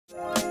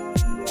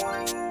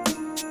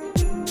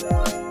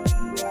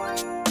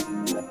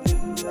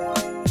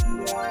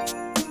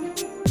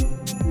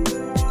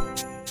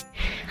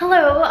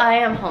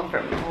am home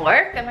from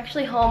work. I'm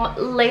actually home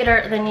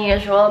later than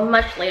usual,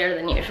 much later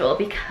than usual,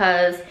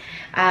 because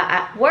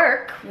at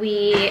work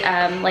we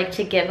like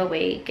to give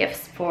away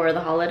gifts for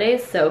the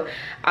holidays. So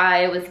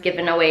I was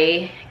giving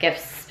away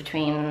gifts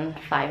between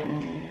 5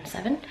 and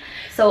 7.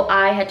 So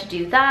I had to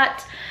do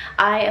that.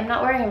 I am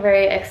not wearing a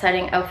very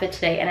exciting outfit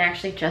today, and I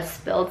actually just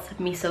spilled some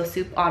miso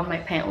soup on my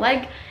pant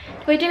leg.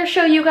 Do I dare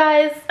show you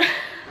guys?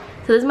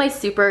 So this is my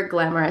super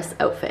glamorous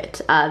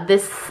outfit.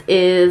 This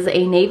is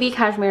a navy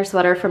cashmere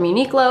sweater from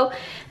Uniqlo.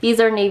 These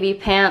are navy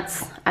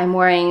pants. I'm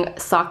wearing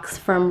socks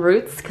from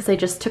Roots because I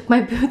just took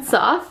my boots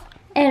off.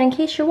 And in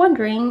case you're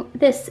wondering,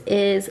 this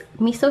is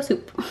miso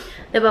soup.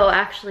 The beau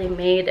actually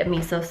made a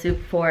miso soup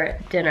for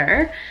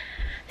dinner.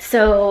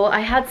 So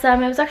I had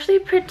some, it was actually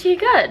pretty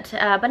good.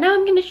 But now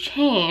I'm gonna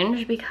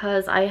change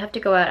because I have to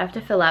go out, I have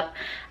to fill up.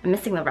 I'm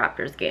missing the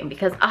Raptors game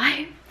because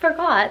I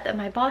forgot that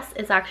my boss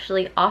is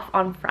actually off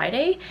on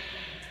Friday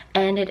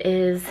and it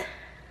is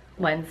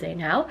Wednesday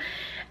now.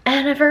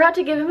 And I forgot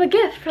to give him a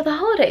gift for the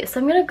holidays. So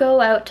I'm gonna go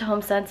out to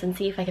HomeSense and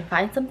see if I can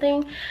find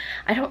something.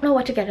 I don't know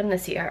what to get him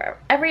this year.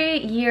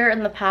 Every year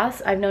in the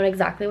past, I've known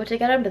exactly what to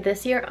get him, but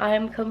this year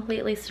I'm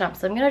completely stumped.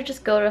 So I'm gonna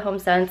just go to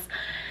HomeSense,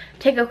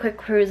 take a quick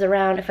cruise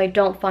around. If I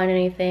don't find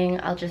anything,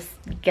 I'll just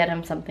get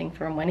him something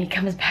from when he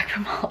comes back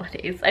from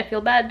holidays. I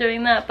feel bad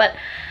doing that, but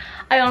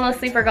I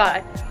honestly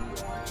forgot.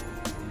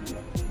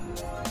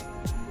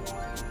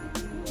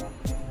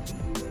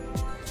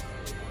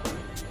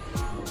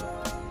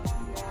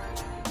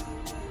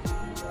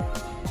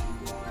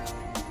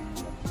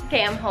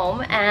 Okay, I'm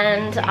home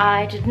and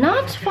I did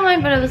not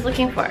find what I was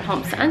looking for at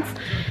HomeSense.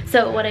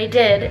 So what I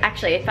did,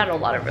 actually I found a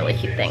lot of really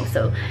cute things.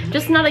 So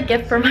just not a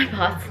gift for my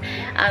boss.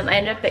 I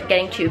ended up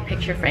getting 2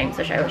 picture frames,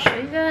 which I will show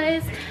you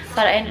guys.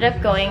 But I ended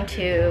up going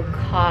to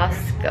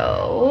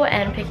Costco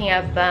and picking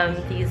up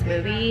these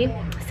movie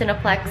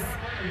Cineplex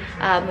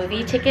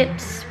movie ticket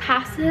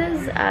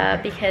passes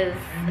because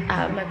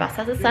my boss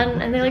has a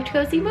son and they like to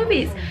go see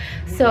movies.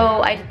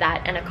 So I did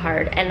that and a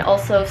card and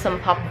also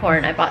some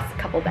popcorn. I bought a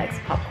couple bags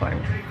of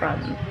popcorn from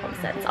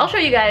HomeSense. I'll show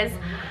you guys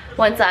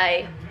once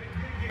I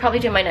probably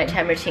do my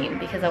nighttime routine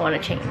because I want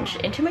to change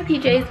into my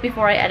PJs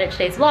before I edit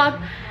today's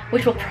vlog,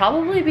 which will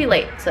probably be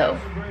late. So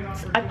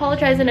I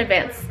apologize in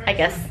advance, I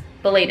guess,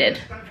 belated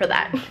for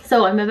that.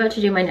 So I'm about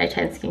to do my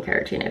nighttime skincare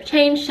routine. I've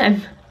changed.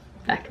 I'm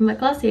back in my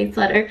Glossier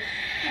sweater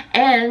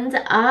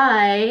and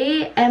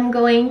I am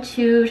going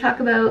to talk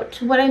about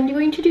what I'm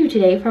going to do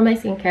today for my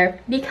skincare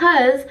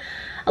because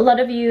a lot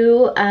of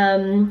you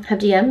have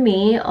DM'd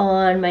me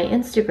on my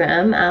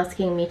Instagram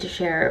asking me to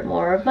share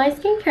more of my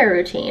skincare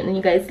routine, and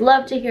you guys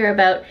love to hear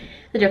about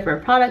the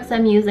different products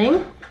I'm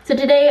using. So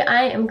today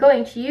I am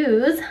going to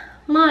use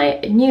my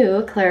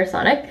new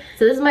Clarisonic.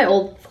 So this is my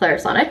old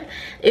Clarisonic.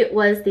 It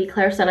was the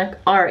Clarisonic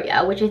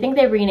Aria, which I think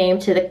they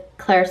renamed to the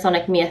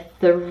Clarisonic Mia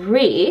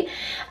 3.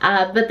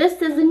 But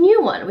this is a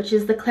new one, which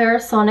is the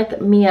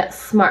Clarisonic Mia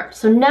Smart.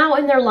 So now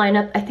in their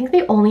lineup, I think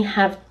they only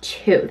have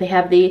 2. They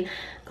have the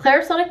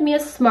Clarisonic Mia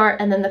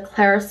Smart and then the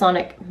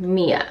Clarisonic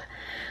Mia,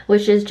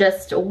 which is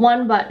just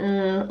 1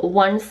 button,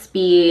 1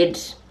 speed.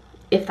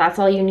 If that's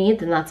all you need,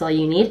 then that's all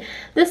you need.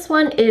 This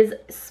one is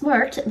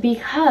smart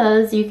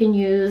because you can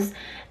use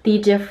the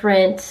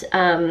different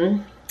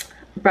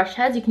brush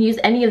heads. You can use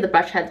any of the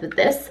brush heads with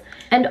this.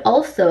 And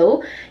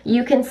also,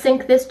 you can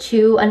sync this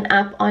to an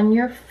app on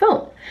your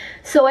phone.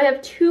 So I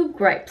have 2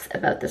 gripes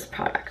about this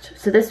product.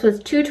 So this was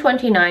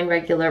 $2.29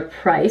 regular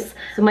price.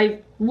 So my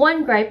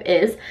one gripe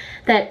is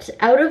that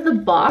out of the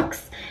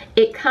box,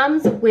 it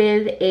comes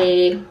with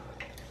a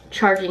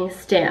charging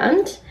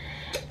stand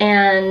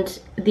and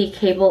the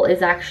cable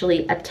is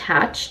actually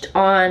attached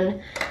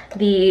on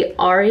the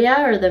Aria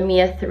or the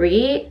Mia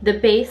 3. The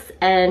base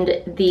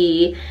and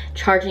the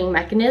charging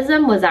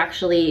mechanism was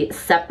actually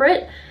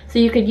separate. So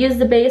you could use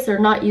the base or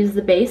not use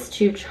the base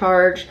to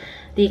charge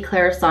the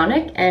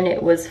Clarisonic and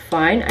it was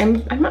fine.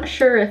 I'm not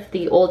sure if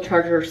the old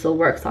charger still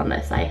works on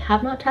this. I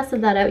have not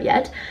tested that out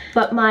yet.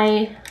 But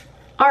my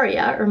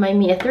Aria or my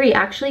Mia 3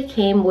 actually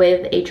came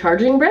with a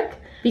charging brick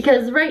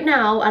because right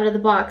now out of the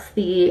box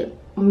the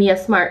Mia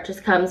Smart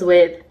just comes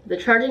with the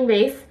charging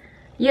base,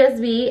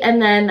 USB,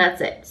 and then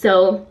that's it.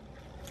 So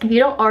if you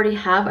don't already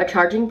have a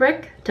charging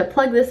brick to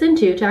plug this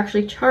into to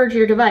actually charge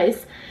your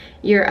device,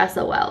 you're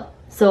SOL.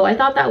 So I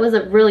thought that was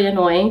really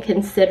annoying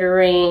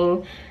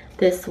considering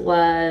this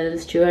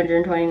was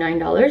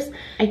 $229.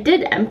 I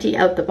did empty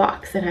out the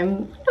box and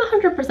I'm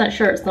 100%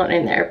 sure it's not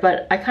in there,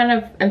 but I kind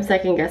of am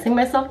second guessing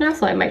myself now,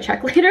 so I might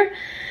check later.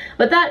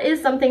 But that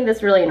is something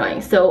that's really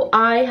annoying. So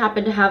I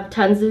happen to have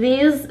tons of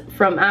these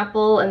from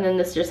Apple, and then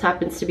this just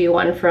happens to be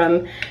one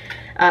from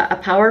a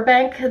power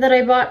bank that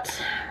I bought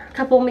a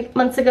couple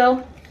months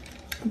ago.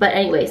 But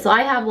anyway, so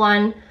I have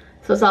one,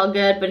 so it's all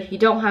good. But if you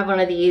don't have one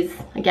of these,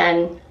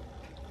 again,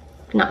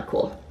 not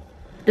cool.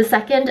 The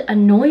second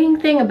annoying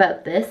thing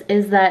about this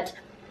is that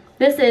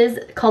This is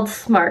called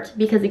Smart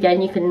because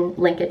again, you can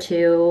link it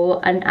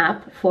to an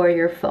app for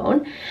your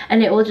phone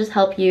and it will just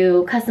help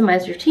you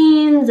customize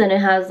routines, and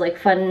it has like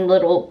fun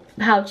little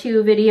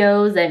how-to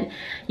videos and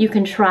you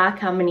can track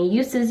how many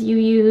uses you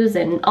use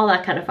and all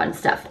that kind of fun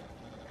stuff.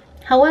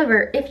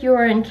 However, if you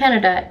are in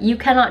Canada, you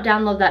cannot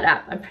download that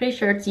app. I'm pretty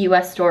sure it's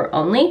US store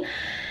only.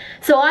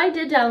 So I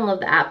did download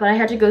the app, but I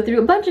had to go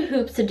through a bunch of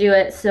hoops to do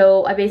it.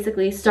 So I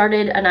basically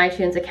started an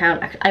iTunes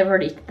account. I've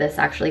already did this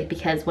actually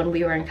because when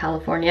we were in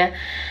California,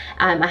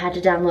 I had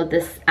to download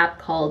this app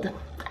called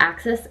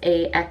Access,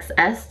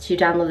 AXS, to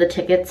download the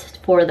tickets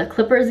for the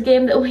Clippers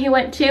game that we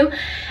went to.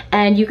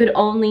 And you could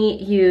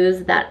only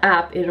use that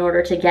app in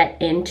order to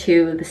get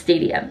into the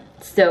stadium.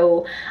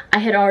 So I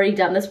had already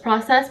done this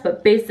process,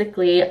 but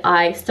basically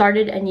I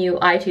started a new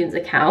iTunes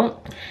account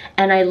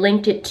and I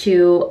linked it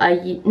to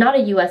not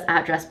a US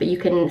address, but you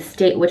can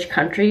state which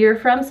country you're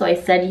from. So I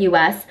said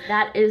US.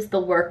 That is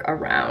the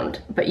workaround,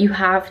 but you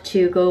have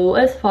to go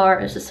as far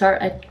as to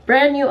start a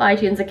brand new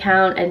iTunes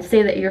account and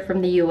say that you're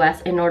from the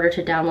US in order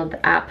to download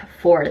the app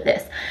for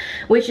this,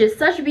 which is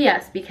such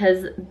BS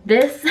because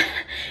this,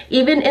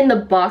 even in the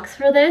box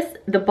for this,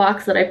 the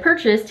box that I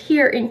purchased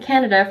here in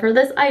Canada for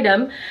this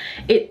item,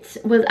 it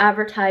was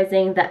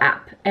advertising the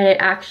app and it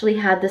actually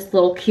had this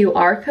little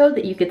QR code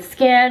that you could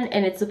scan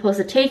and it's supposed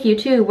to take you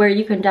to where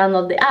you can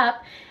download the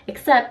app,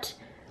 except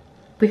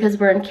because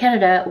we're in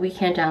Canada, we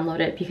can't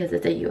download it because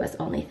it's a US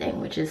only thing,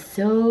 which is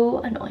so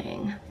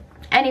annoying.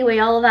 Anyway,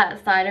 all of that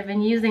aside, I've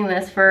been using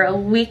this for a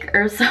week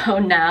or so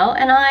now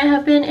and I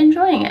have been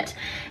enjoying it.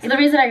 So the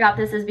reason I got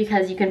this is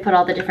because you can put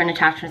all the different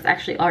attachments. I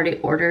actually already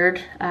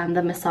ordered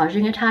the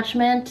massaging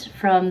attachment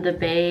from the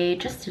Bay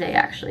just today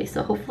actually,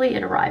 so hopefully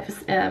it arrives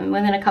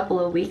within a couple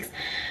of weeks.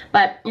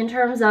 But in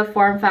terms of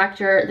form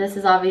factor, this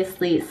is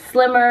obviously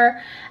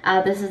slimmer.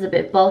 This is a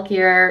bit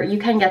bulkier. You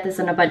can get this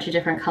in a bunch of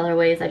different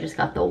colorways. I just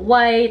got the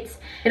white.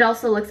 It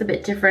also looks a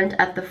bit different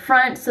at the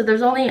front. So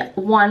there's only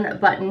one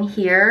button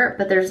here,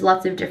 but there's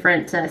lots of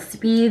different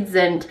speeds,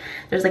 and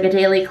there's like a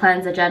daily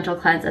cleanse, a gentle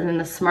cleanse, and then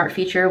the Smart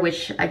feature,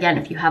 which again,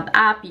 if you have the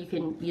app, you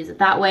can use it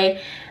that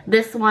way.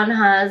 This one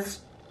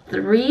has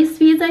 3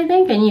 speeds, I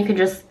think, and you can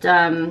just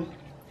kind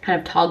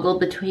of toggle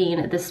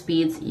between the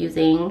speeds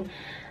using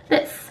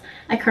this.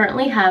 I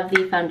currently have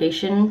the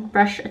foundation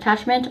brush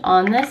attachment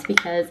on this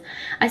because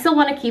I still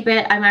want to keep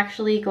it. I'm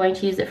actually going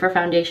to use it for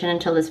foundation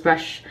until this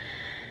brush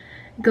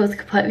goes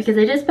kaput because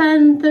I did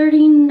spend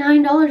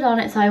 $39 on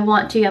it, so I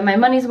want to get my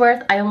money's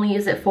worth. I only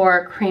use it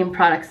for cream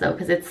products though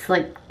because it's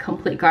like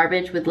complete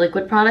garbage with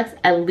liquid products,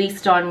 at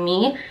least on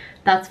me.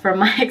 That's from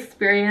my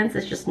experience.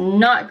 It's just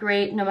not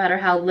great no matter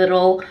how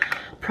little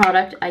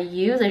product I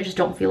use. I just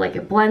don't feel like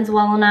it blends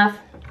well enough.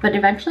 But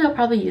eventually I'll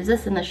probably use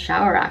this in the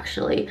shower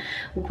actually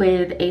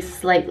with a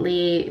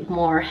slightly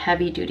more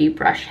heavy duty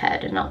brush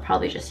head, and I'll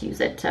probably just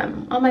use it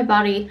on my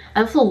body.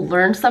 I also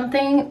learned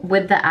something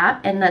with the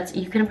app, and that's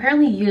you can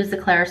apparently use the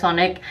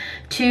Clarisonic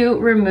to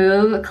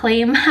remove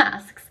clay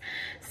masks.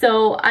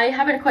 So I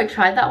haven't quite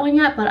tried that one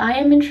yet, but I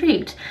am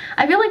intrigued.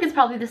 I feel like it's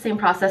probably the same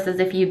process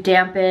as if you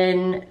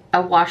dampen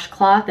a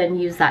washcloth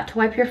and use that to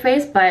wipe your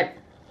face, but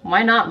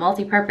why not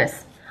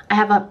multi-purpose? I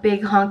have a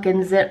big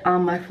honkin' zit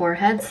on my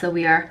forehead, so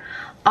we are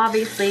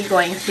obviously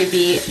going to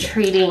be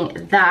treating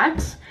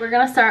that. We're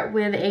gonna start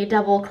with a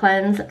double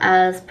cleanse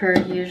as per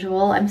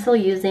usual. I'm still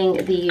using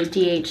the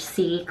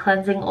DHC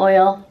Cleansing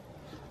Oil.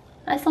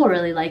 I still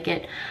really like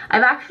it.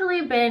 I've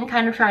actually been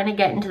kind of trying to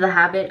get into the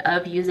habit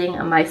of using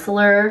a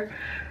micellar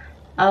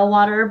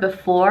water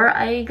before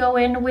I go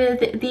in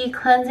with the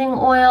cleansing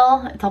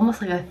oil. It's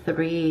almost like a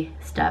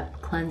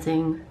 3-step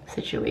cleansing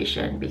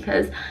situation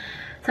because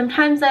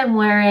sometimes I'm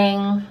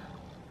wearing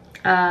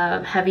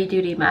heavy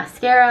duty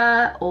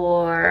mascara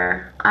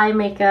or eye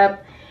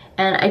makeup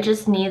and I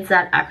just need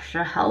that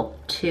extra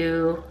help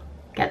to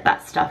get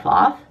that stuff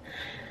off.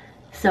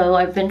 So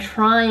I've been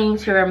trying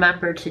to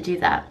remember to do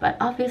that, but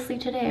obviously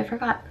today I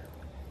forgot.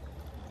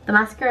 The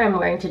mascara I'm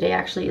wearing today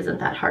actually isn't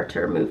that hard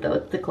to remove though.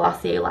 It's the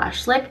Glossier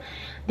Lash Slick.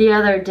 The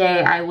other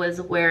day I was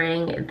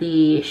wearing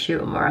the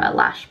Shumura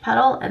Lash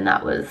Petal and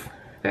that was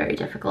very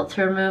difficult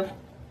to remove.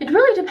 It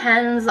really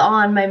depends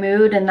on my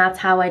mood, and that's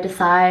how I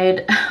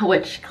decide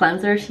which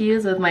cleanser to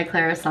use with my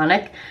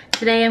Clarisonic.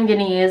 Today I'm going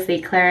to use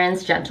the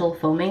Clarins Gentle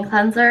Foaming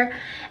Cleanser,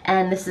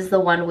 and this is the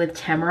one with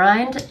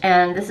Tamarind,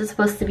 and this is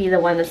supposed to be the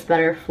one that's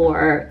better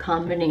for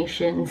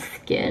combination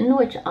skin,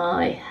 which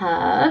I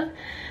have.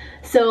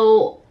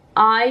 So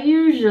I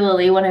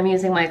usually, when I'm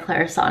using my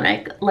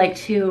Clarisonic, like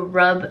to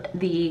rub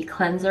the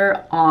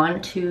cleanser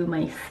onto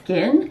my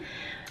skin,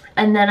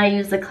 and then I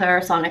use the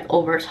Clarisonic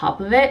over top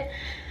of it.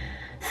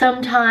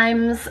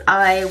 Sometimes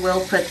I will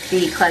put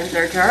the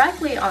cleanser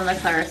directly on the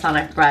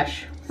Clarisonic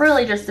brush.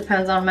 Really just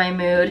depends on my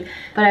mood,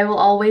 but I will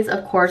always,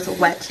 of course,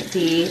 wet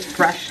the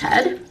brush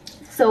head.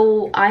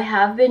 So I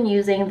have been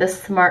using the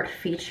Smart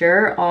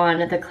feature on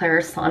the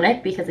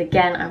Clarisonic because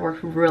again, I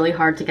worked really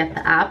hard to get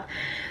the app.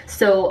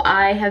 So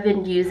I have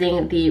been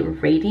using the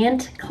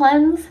Radiant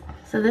cleanse.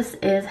 So this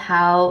is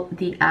how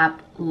the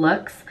app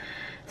looks.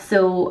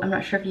 So I'm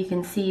not sure if you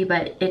can see,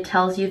 but it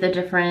tells you the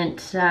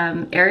different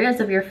areas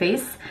of your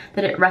face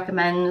that it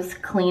recommends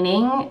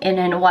cleaning and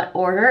in what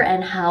order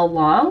and how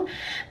long.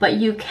 But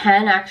you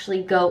can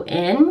actually go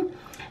in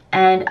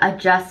and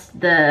adjust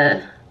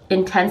the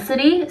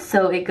intensity,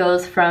 so it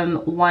goes from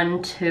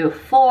 1 to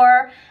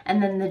 4,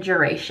 and then the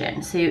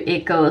duration, so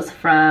it goes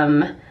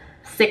from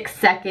 6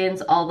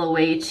 seconds all the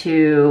way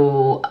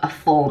to a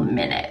full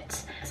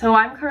minute. So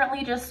I'm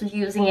currently just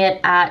using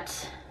it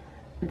at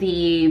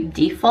the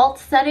default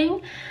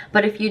setting,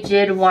 but if you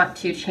did want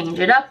to change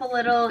it up a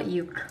little,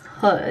 you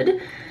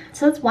could.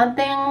 So that's one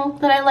thing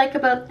that I like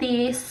about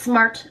the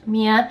Smart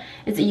Mia,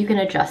 is that you can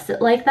adjust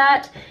it like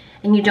that,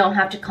 and you don't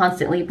have to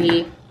constantly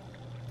be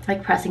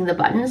like pressing the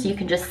buttons. You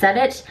can just set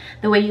it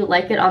the way you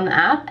like it on the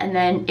app, and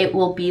then it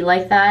will be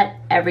like that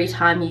every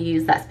time you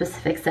use that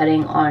specific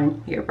setting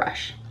on your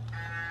brush.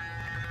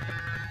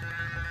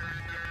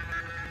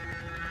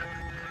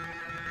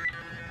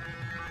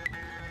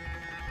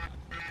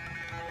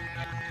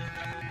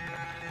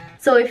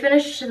 So I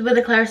finished with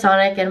the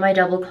Clarisonic and my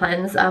double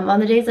cleanse. On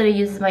the days that I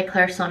use my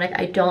Clarisonic,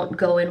 I don't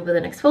go in with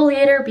an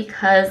exfoliator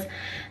because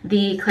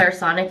the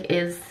Clarisonic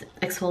is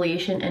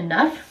exfoliation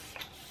enough.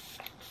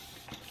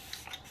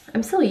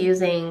 I'm still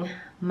using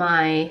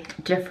my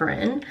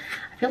Differin.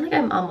 I feel like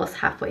I'm almost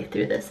halfway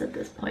through this at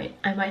this point.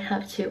 I might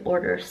have to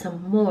order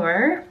some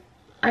more.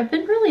 I've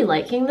been really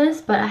liking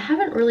this, but I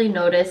haven't really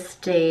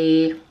noticed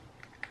a,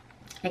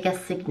 I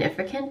guess,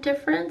 significant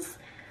difference.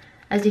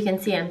 As you can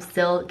see, I'm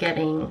still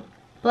getting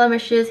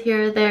blemishes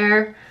here or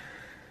there.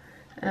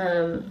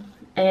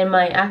 And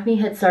my acne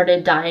had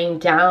started dying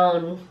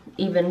down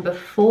even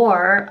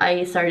before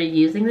I started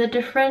using the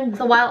Differin.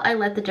 So while I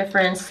let the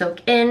Differin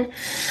soak in,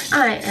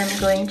 I am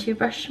going to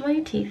brush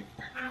my teeth.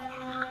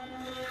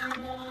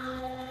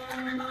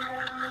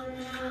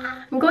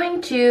 I'm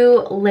going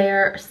to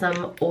layer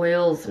some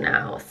oils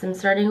now. So I'm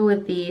starting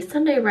with the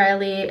Sunday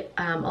Riley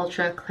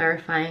Ultra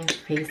Clarifying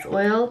Face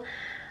Oil.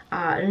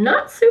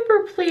 Not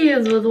super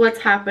pleased with what's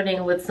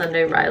happening with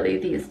Sunday Riley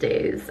these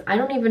days. I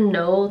don't even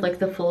know like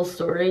the full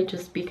story,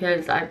 just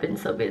because I've been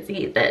so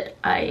busy that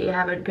I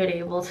haven't been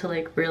able to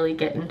like really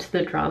get into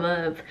the drama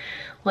of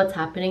what's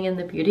happening in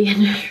the beauty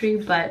industry.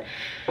 But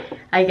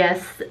I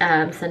guess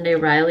Sunday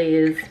Riley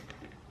is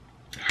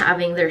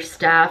having their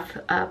staff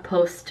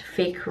post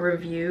fake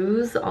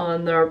reviews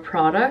on their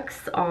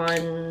products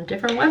on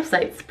different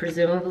websites,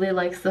 presumably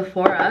like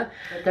Sephora.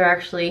 But they're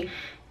actually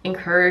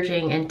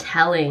encouraging and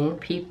telling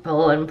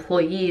people,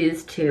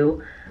 employees,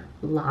 to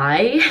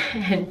lie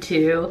and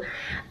to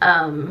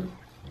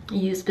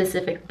use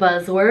specific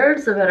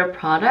buzzwords about a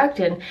product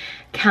and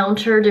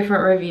counter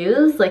different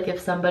reviews. Like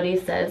if somebody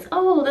says,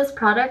 oh, this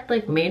product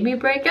like made me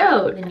break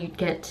out, and you'd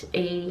get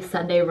a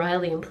Sunday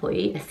Riley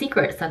employee, a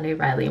secret Sunday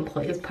Riley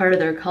employee. Because part of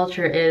their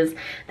culture is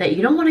that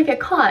you don't want to get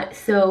caught,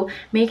 so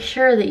make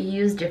sure that you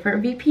use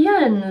different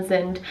VPNs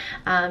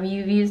and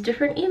you use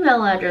different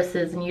email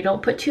addresses, and you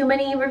don't put too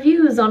many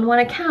reviews on one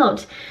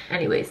account.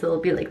 Anyway, so it'll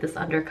be like this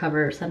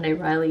undercover Sunday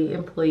Riley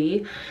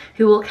employee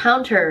who will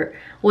counter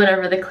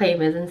whatever the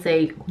claim is and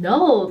say,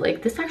 no,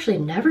 like this actually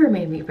never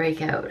made me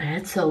break out, and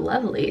it's so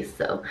lovely.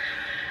 So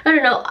I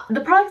don't know,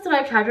 the products that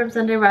I've tried from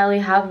Sunday Riley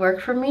have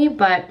worked for me,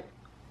 but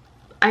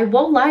I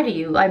won't lie to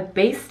you, I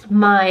based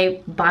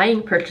my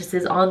buying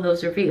purchases on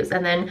those reviews.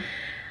 And then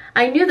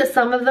I knew that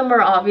some of them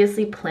were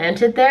obviously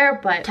planted there,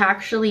 but to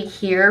actually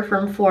hear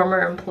from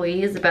former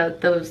employees about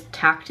those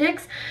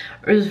tactics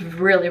was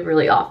really,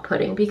 really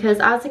off-putting. Because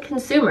as a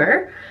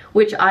consumer,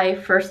 which I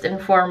first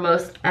and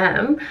foremost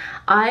am,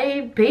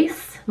 I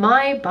base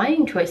my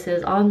buying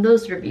choices on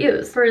those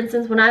reviews. For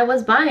instance, when I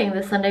was buying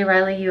the Sunday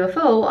Riley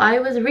UFO, I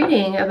was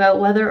reading about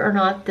whether or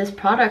not this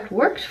product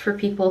worked for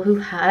people who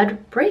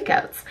had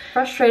breakouts.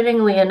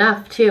 Frustratingly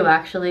enough too,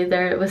 actually,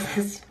 there was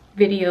this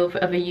video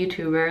of a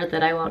YouTuber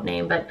that I won't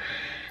name, but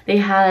they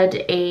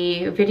had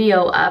a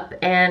video up,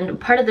 and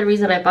part of the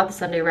reason I bought the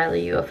Sunday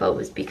Riley UFO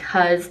was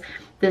because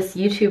this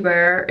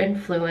YouTuber,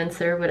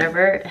 influencer,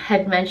 whatever,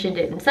 had mentioned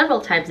it in several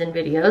times in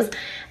videos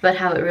about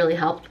how it really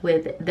helped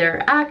with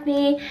their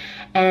acne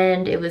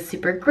and it was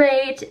super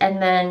great. And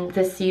then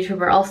this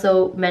YouTuber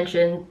also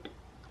mentioned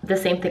the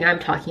same thing I'm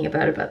talking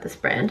about this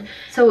brand.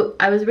 So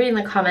I was reading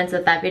the comments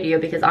of that video,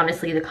 because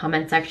honestly the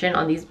comment section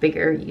on these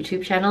bigger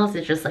YouTube channels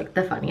is just like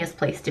the funniest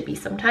place to be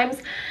sometimes,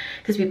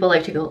 because people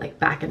like to go like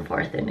back and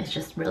forth and it's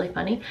just really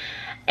funny.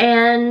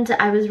 And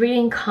I was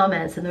reading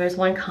comments, and there was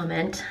one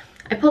comment,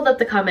 I pulled up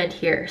the comment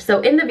here.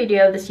 So in the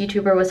video, this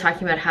YouTuber was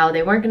talking about how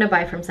they weren't gonna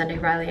buy from Sunday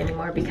Riley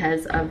anymore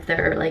because of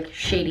their like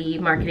shady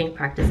marketing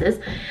practices.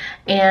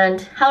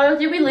 And how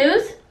did we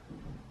lose?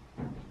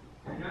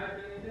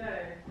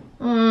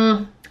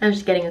 I was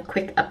just getting a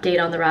quick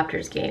update on the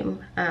Raptors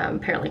game.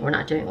 Apparently we're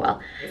not doing well.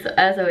 So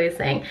as I was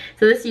saying,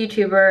 so this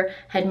YouTuber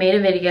had made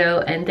a video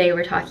and they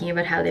were talking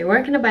about how they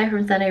weren't gonna buy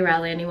from Sunday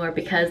Riley anymore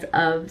because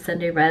of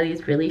Sunday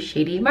Riley's really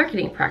shady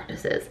marketing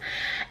practices.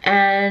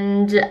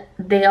 And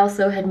they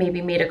also had maybe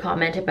made a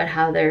comment about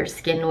how their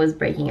skin was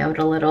breaking out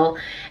a little.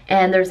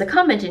 And there's a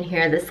comment in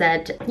here that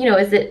said, you know,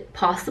 is it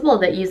possible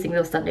that using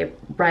those Sunday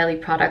Riley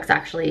products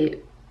actually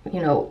you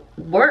know,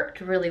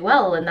 worked really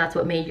well, and that's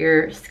what made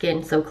your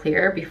skin so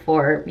clear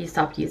before you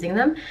stopped using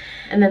them.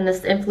 And then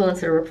this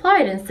influencer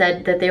replied and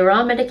said that they were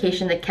on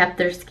medication that kept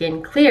their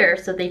skin clear,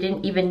 so they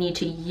didn't even need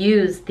to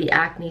use the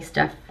acne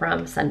stuff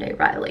from Sunday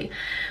Riley,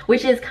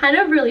 which is kind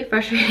of really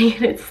frustrating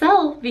in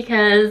itself,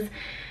 because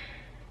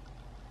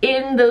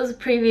in those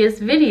previous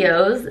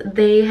videos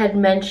they had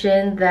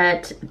mentioned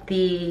that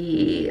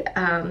the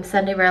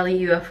Sunday Riley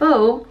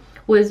UFO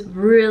was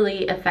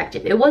really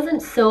effective. It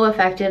wasn't so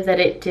effective that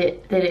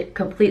it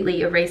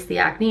completely erased the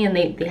acne, and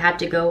they had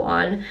to go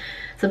on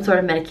some sort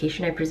of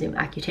medication, I presume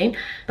Accutane,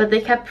 but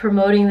they kept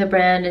promoting the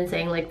brand and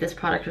saying like this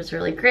product was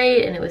really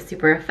great and it was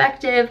super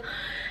effective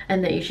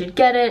and that you should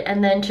get it.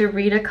 And then to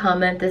read a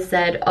comment that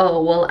said,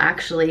 oh, well,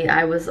 actually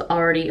I was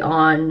already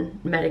on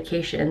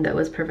medication that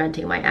was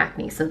preventing my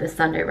acne, so this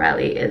Sunday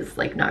Riley is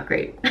like not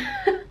great.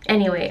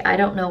 Anyway, I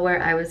don't know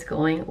where I was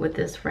going with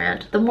this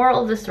rant. The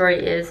moral of the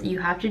story is you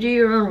have to do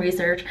your own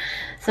research.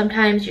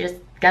 Sometimes you just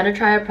gotta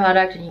try a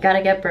product and you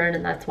gotta get burned,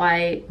 and that's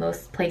why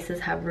most places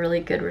have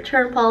really good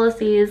return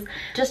policies.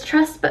 Just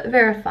trust but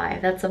verify.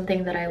 That's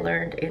something that I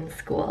learned in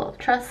school.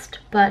 Trust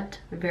but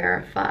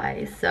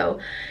verify. So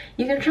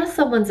you can trust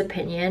someone's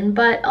opinion,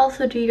 but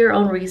also do your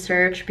own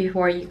research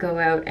before you go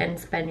out and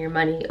spend your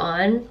money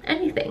on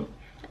anything.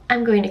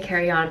 I'm going to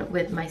carry on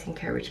with my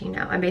skincare routine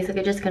now. I'm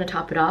basically just gonna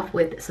top it off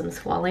with some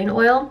Squalane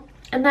oil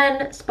and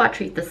then spot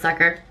treat the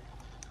sucker.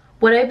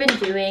 What I've been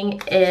doing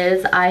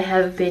is I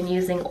have been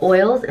using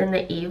oils in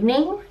the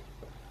evening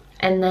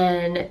and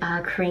then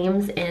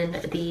creams in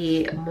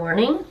the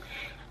morning.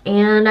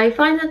 And I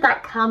find that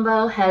that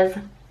combo has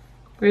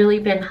really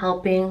been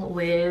helping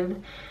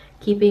with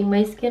keeping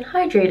my skin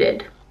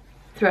hydrated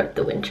throughout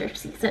the winter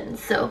season.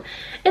 So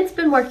it's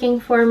been working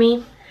for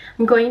me.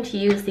 I'm going to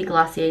use the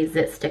Glossier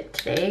Zit Stick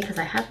today because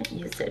I haven't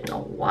used it in a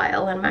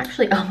while. I'm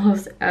actually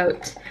almost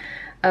out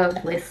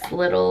of this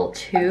little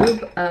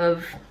tube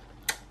of,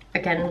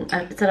 again,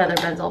 it's another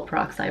benzoyl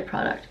peroxide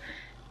product.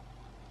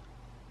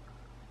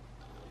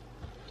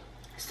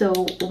 So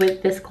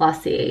with this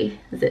Glossier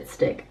Zit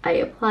Stick, I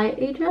apply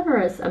a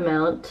generous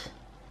amount.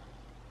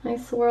 I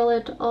swirl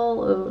it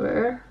all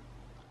over.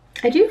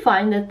 I do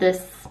find that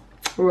this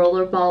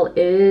rollerball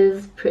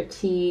is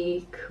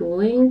pretty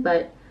cooling,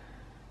 but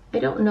I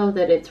don't know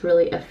that it's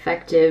really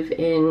effective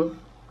in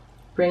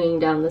bringing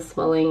down the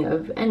swelling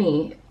of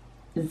any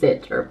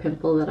zit or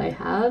pimple that I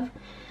have.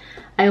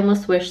 I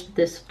almost wish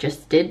this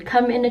just did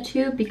come in a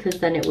tube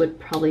because then it would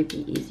probably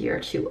be easier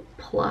to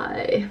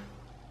apply.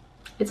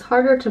 It's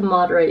harder to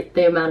moderate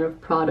the amount of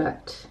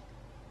product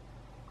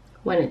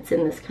when it's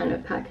in this kind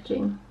of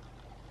packaging.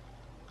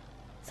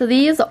 So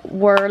these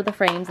were the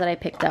frames that I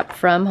picked up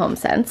from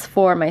HomeSense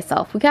for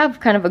myself. We have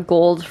kind of a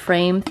gold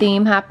frame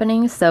theme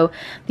happening, so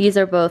these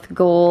are both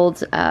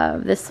gold.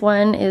 This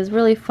one is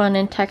really fun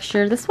in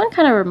texture. This one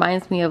kind of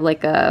reminds me of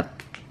like a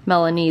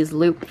Milanese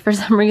loop for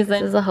some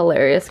reason. This is a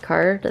hilarious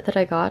card that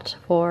I got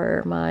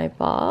for my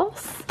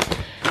boss.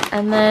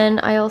 And then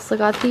I also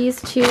got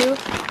these two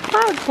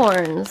cloud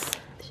corns.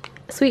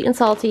 Sweet and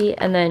salty,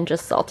 and then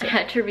just salty. I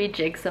had to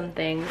rejig some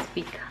things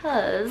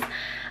because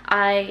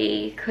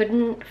I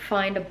couldn't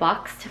find a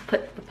box to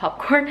put the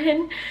popcorn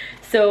in.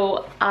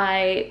 So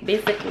I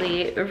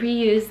basically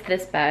reused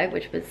this bag,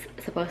 which was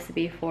supposed to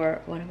be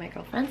for one of my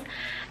girlfriends,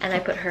 and I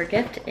put her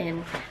gift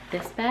in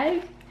this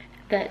bag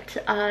that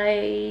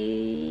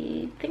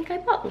I think I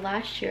bought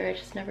last year. I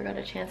just never got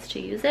a chance to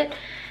use it.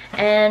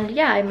 And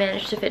yeah, I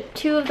managed to fit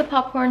 2 of the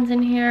popcorns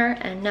in here,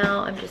 and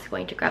now I'm just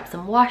going to grab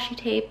some washi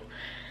tape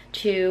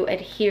to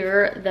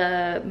adhere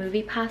the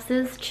movie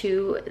passes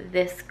to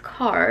this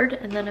card,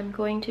 and then I'm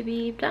going to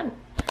be done.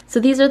 So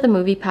these are the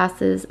movie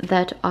passes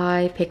that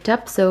I picked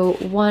up. So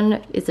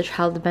one is a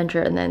Child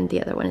Adventure, and then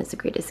the other one is The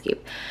Great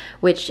Escape,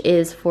 which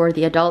is for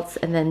the adults,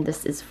 and then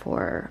this is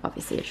for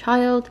obviously a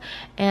child.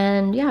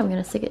 And yeah, I'm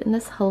gonna stick it in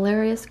this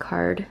hilarious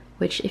card,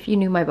 which if you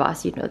knew my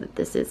boss, you'd know that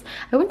this is,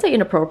 I wouldn't say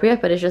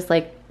inappropriate, but it's just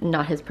like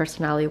not his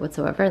personality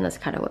whatsoever, and that's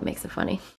kind of what makes it funny.